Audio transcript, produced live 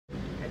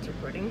it's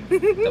recording.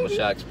 Double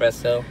shot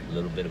espresso, a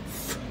little bit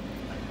of.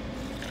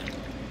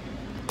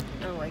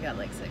 Oh my god,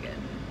 like so good.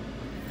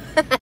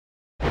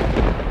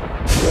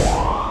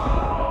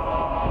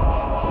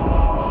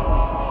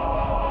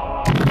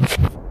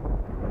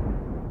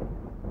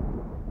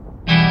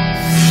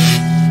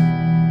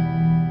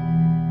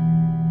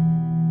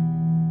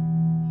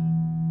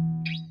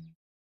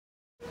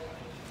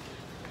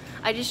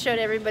 I just showed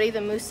everybody the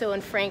Musso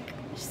and Frank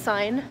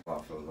sign.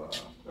 Off of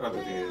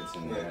other kids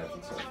and ads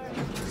and stuff.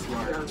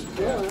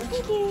 Yeah.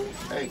 Thank you.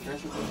 Hey, can I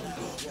see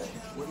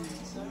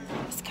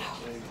Let's go.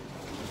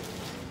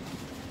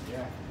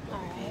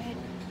 Alright.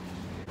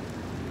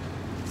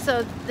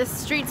 So the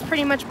street's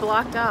pretty much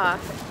blocked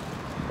off.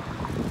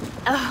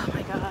 Oh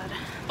my god.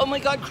 Oh my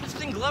god,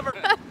 Kristen Glover!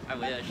 I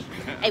wish.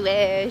 I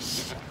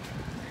wish.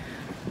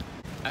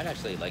 I'd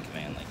actually like a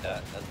van like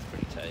that. That's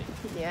pretty tight.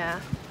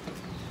 Yeah.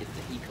 It's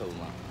the eco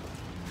line.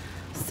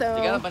 So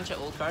They got a bunch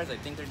of old cars. I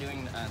think they're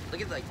doing.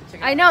 Look at like.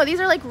 I know these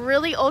are like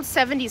really old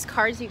 70s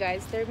cars, you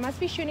guys. They must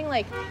be shooting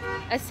like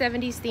a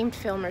 70s themed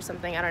film or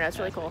something. I don't know. It's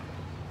really cool.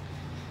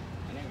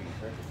 I never even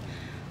heard of this.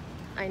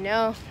 I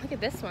know. Look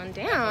at this one.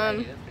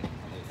 Damn. That's pretty cool,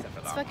 except for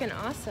It's that fucking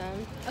one.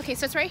 awesome. Okay,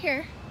 so it's right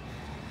here.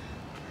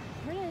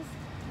 Here it is.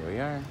 Here we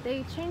are.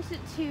 They changed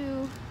it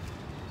to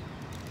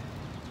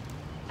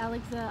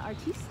Alexa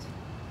Artiste.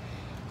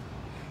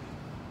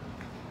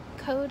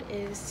 Code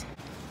is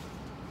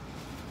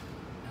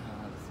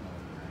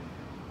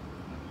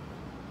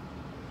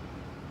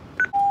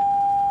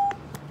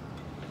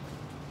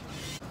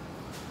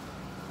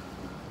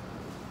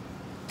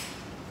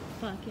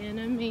fucking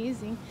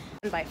amazing.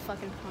 And by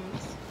fucking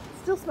promise.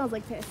 Still smells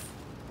like piss.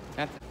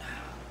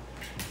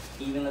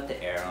 Even let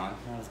the air on.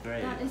 That was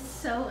great. That is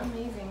so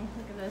amazing.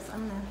 Look at this.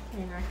 I'm gonna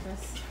reenact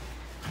this.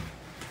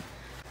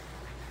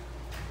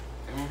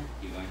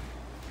 Keep going.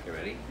 You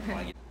ready?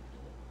 Wanna get...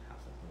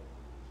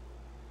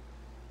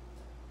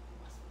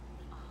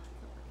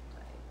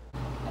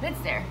 But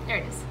it's there. There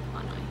it is.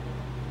 On my.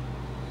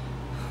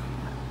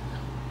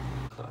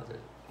 Closet.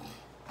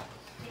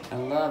 I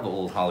love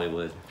old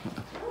Hollywood.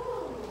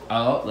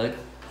 Oh, look.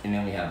 And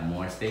then we have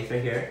more space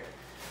right here.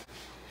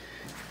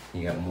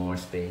 You got more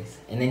space.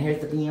 And then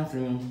here's the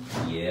bathroom.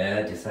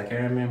 Yeah, just like I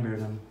remember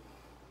them.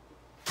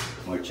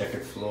 More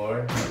checkered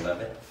floor. I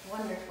love it.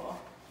 Wonderful.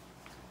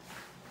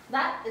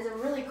 That is a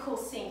really cool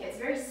sink. It's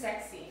very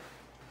sexy.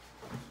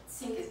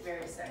 Sink is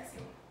very sexy.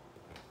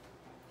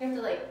 You have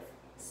to like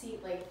see,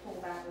 like pull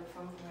back the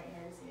phone from right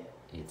here to see it.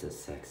 It's a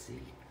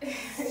sexy,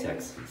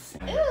 sexy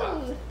sink.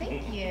 Ooh,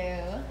 thank you.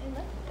 I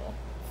love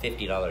you.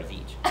 $50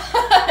 each.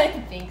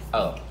 Thanks.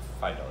 Oh,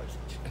 $5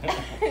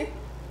 each.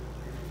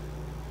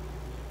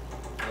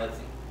 Let's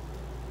see.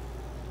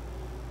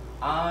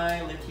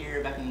 I lived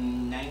here back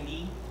in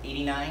 90,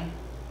 89,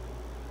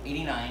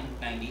 89,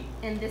 90.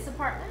 In this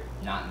apartment?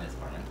 Not in this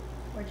apartment.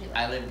 Where'd you live?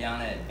 I lived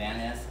down at Van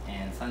Ness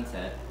and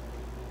Sunset.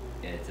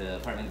 It's an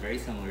apartment very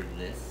similar to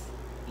this.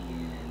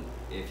 And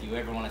if you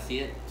ever want to see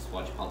it, just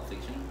watch Pulp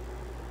Fiction.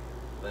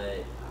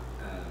 But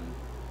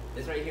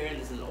this right here,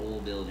 this is an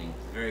old building.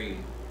 It's a very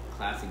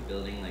classic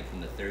building, like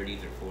from the 30s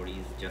or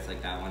 40s, just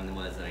like that one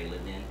was that I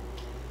lived in.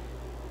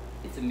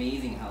 It's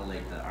amazing how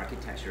like the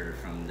architecture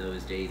from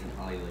those days in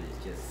Hollywood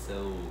is just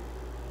so,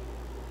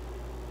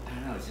 I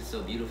don't know, it's just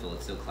so beautiful.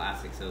 It's so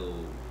classic, so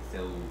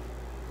 50s,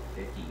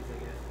 I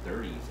guess,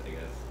 30s, I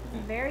guess.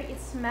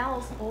 It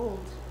smells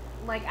old.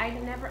 Like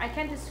I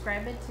can't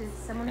describe it to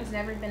someone who's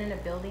never been in a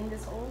building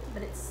this old,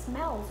 but it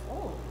smells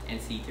old. And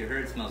see, to her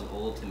it smells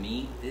old. To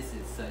me, this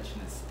is such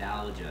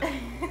nostalgia.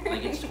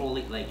 Like it's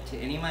totally, like to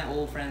any of my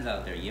old friends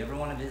out there, you ever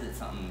want to visit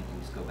something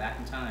and just go back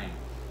in time,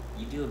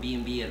 you do a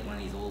B&B at one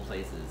of these old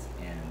places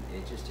and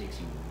it just takes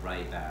you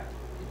right back.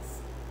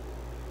 It's,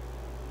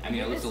 I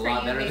mean, it looks a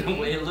lot better than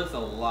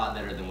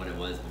what it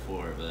was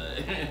before,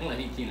 but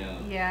like, you know.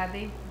 Yeah,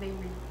 they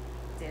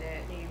redid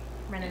it. They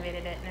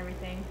renovated it and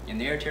everything. And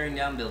they are tearing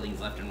down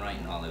buildings left and right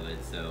in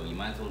Hollywood, so you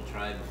might as well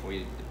try before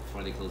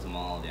they close them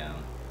all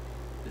down.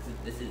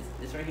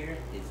 This right here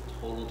is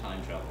total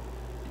time travel.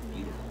 It's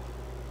beautiful.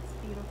 It's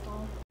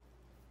beautiful.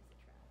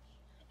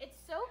 It's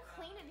so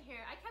clean in here.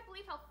 I can't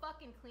believe how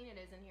fucking clean it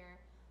is in here.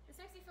 This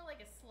makes me feel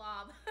like a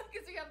slob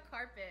because we have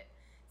carpet.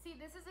 See,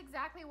 this is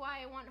exactly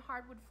why I want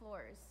hardwood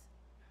floors.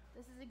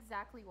 This is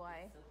exactly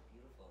why. It's so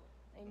beautiful.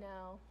 I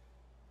know.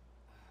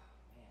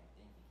 Man,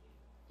 thank you,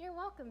 Kate. You're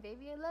welcome,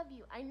 baby. I love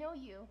you. I know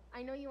you.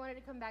 I know you wanted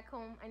to come back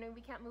home. I know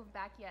we can't move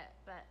back yet,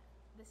 but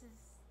this is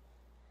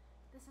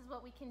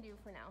what we can do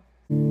for now.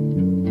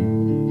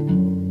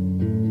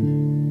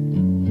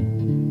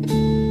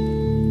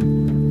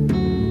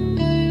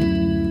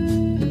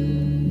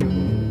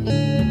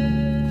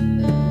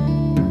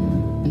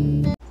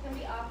 It's gonna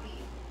be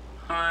Offie.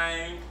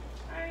 Hi.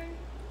 Hi.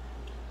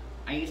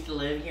 I used to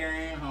live here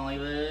in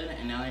Hollywood,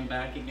 and now I'm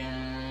back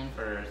again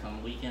for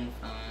some weekend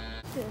fun.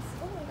 This.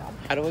 Oh my god.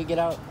 How do we get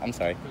out? I'm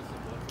sorry.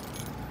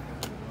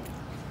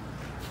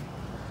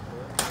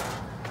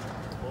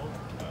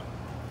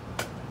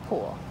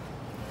 Cool.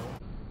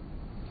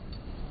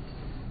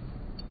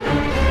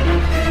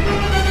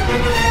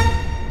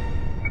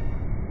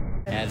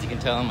 as you can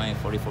tell in my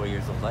 44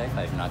 years of life,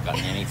 I've not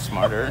gotten any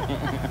smarter.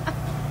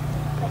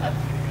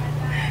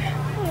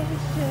 Oh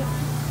shit.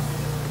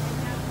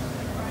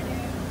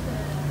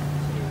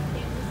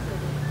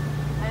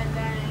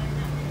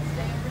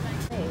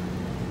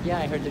 Yeah,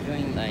 I heard they're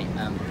doing like,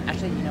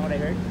 actually, you know what I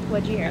heard?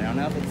 What'd you hear? I don't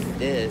know if it's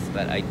this,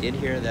 but I did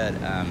hear that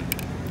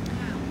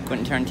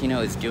Quentin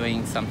Tarantino is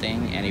doing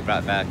something, and he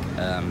brought back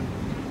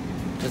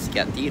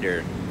Pussycat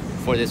Theatre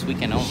for this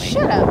weekend only.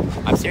 Shut up.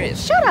 I'm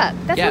serious. Shut up.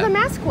 That's Yeah. where the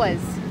Masque was.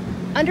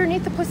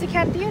 Underneath the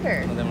Pussycat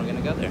Theatre. Well, then we're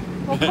gonna go there.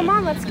 Well, come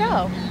on, let's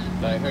go.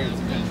 But I heard it's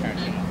Quentin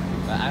Tarantino.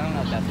 But I don't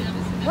know if that's what this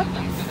is. What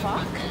the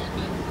fuck?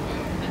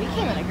 We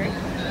came in a great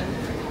time.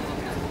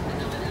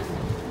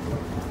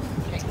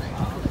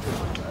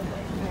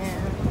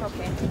 Yeah,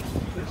 okay.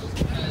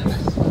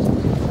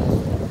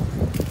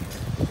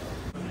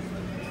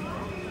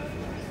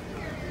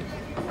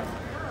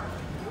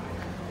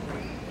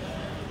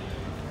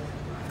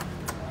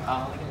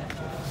 Oh, look at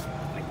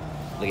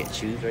that. Look at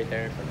shoes right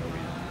there.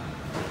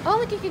 Oh,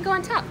 look, you can go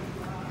on top.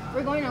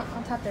 We're going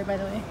on top there, by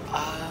the way.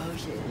 Oh,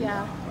 shit.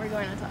 Yeah, we're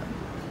going on top.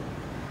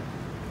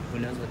 Who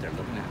knows what they're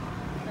looking at?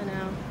 I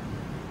know.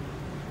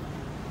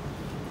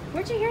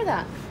 Where'd you hear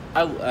that?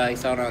 Oh, I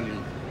saw it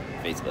on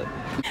Facebook.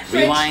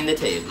 Rewind the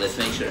tape. Let's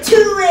make sure.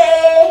 Do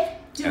it!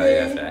 Do Oh, it!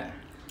 yeah, that's right.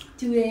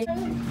 Do it!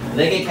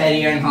 Look at Katt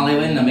here in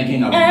Hollywood, and I'm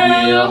making a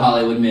real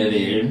Hollywood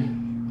movie.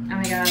 Oh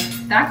my god.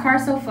 That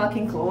car's so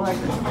fucking cool. Like,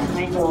 oh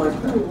my lord.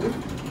 Alright,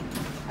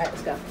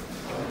 let's go.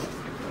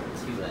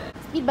 Too bad.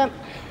 Speed bump.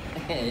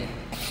 I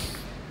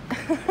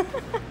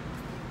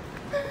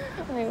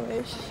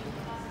wish.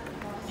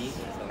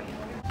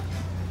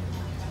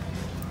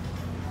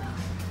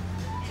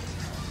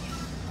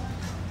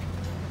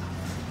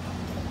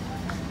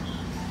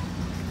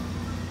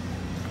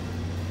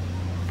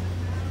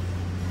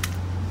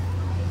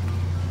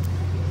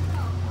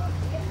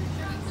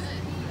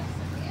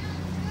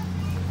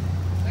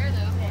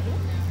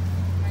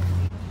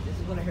 This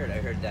is what I heard. I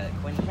heard that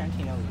Quentin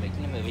Tarantino was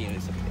making a movie,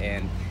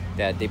 and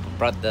that they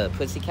brought the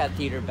Pussycat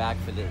Theatre back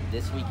for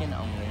this weekend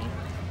only.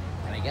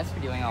 And I guess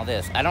we're doing all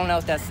this. I don't know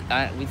if that's.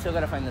 We still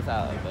gotta find this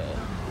out, but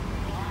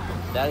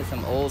that is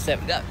some old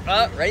stuff.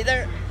 Right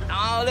there.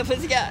 Oh, the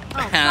Pussycat. Oh,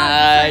 fuck,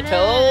 I there it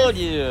told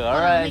is. you. All Hold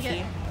on, right. let me See.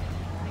 get-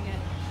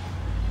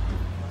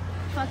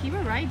 Fuck, you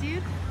were right,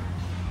 dude.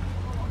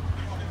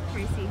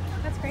 Crazy.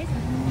 That's crazy.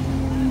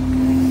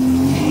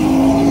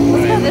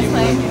 Let's go this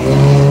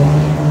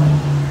way.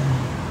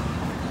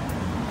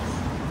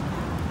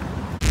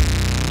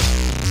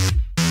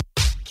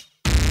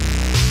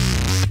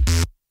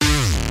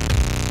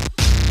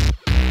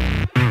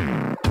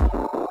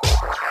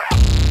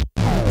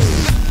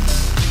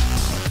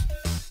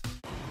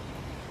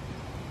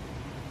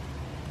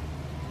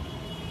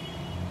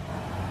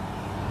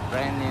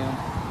 Brand new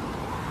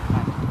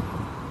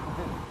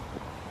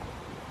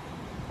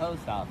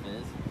post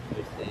office,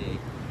 which they,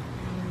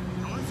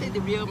 I want to say they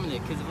reopened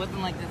it because it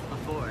wasn't like this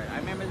before. I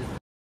remember this.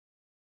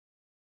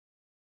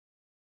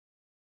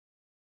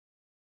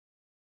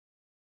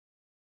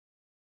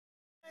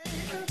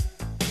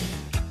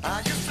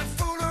 I used to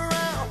fool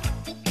around,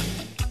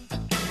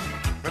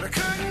 but I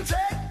couldn't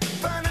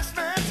take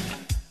punishment.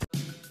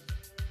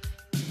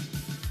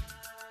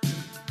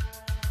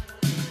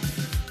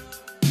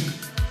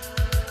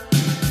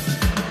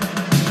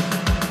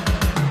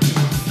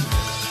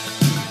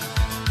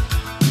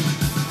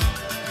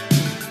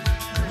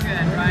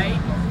 Good, right?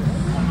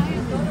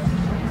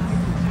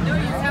 No,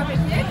 you haven't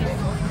hit it.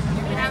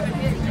 You haven't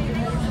hit it.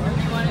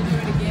 You want to do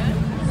it again?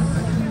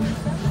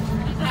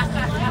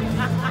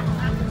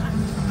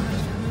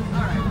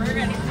 All right, we're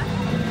ready.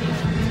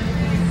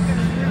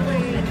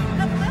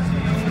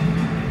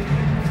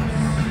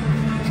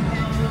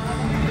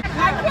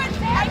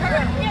 I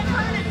couldn't get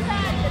her to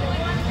tag you. I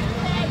wanted to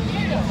tag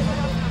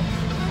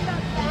you.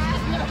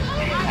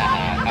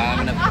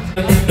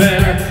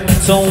 There,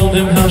 told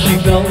him how she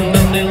felt, and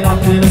then they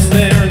locked in a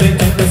snare. They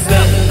took a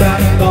step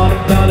back, thought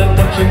about it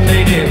much, and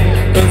they did.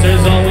 Cause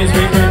there's always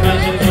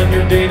repercussions when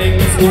you're dating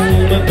in school,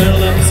 but their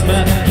lips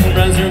met.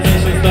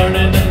 Reservations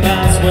started to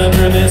pass,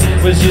 whether this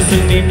was just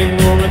an evening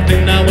or a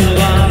thing that was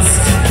lost.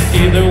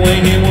 Either way,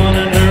 he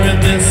wanted her, and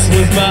this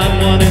was bad.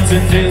 Wanted to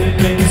do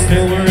things to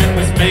her, it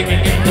was making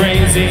him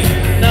crazy.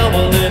 Now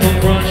a little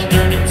crush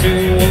turned into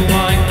a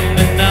line,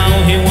 and now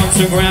he wants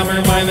to grab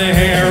her by the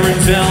hair.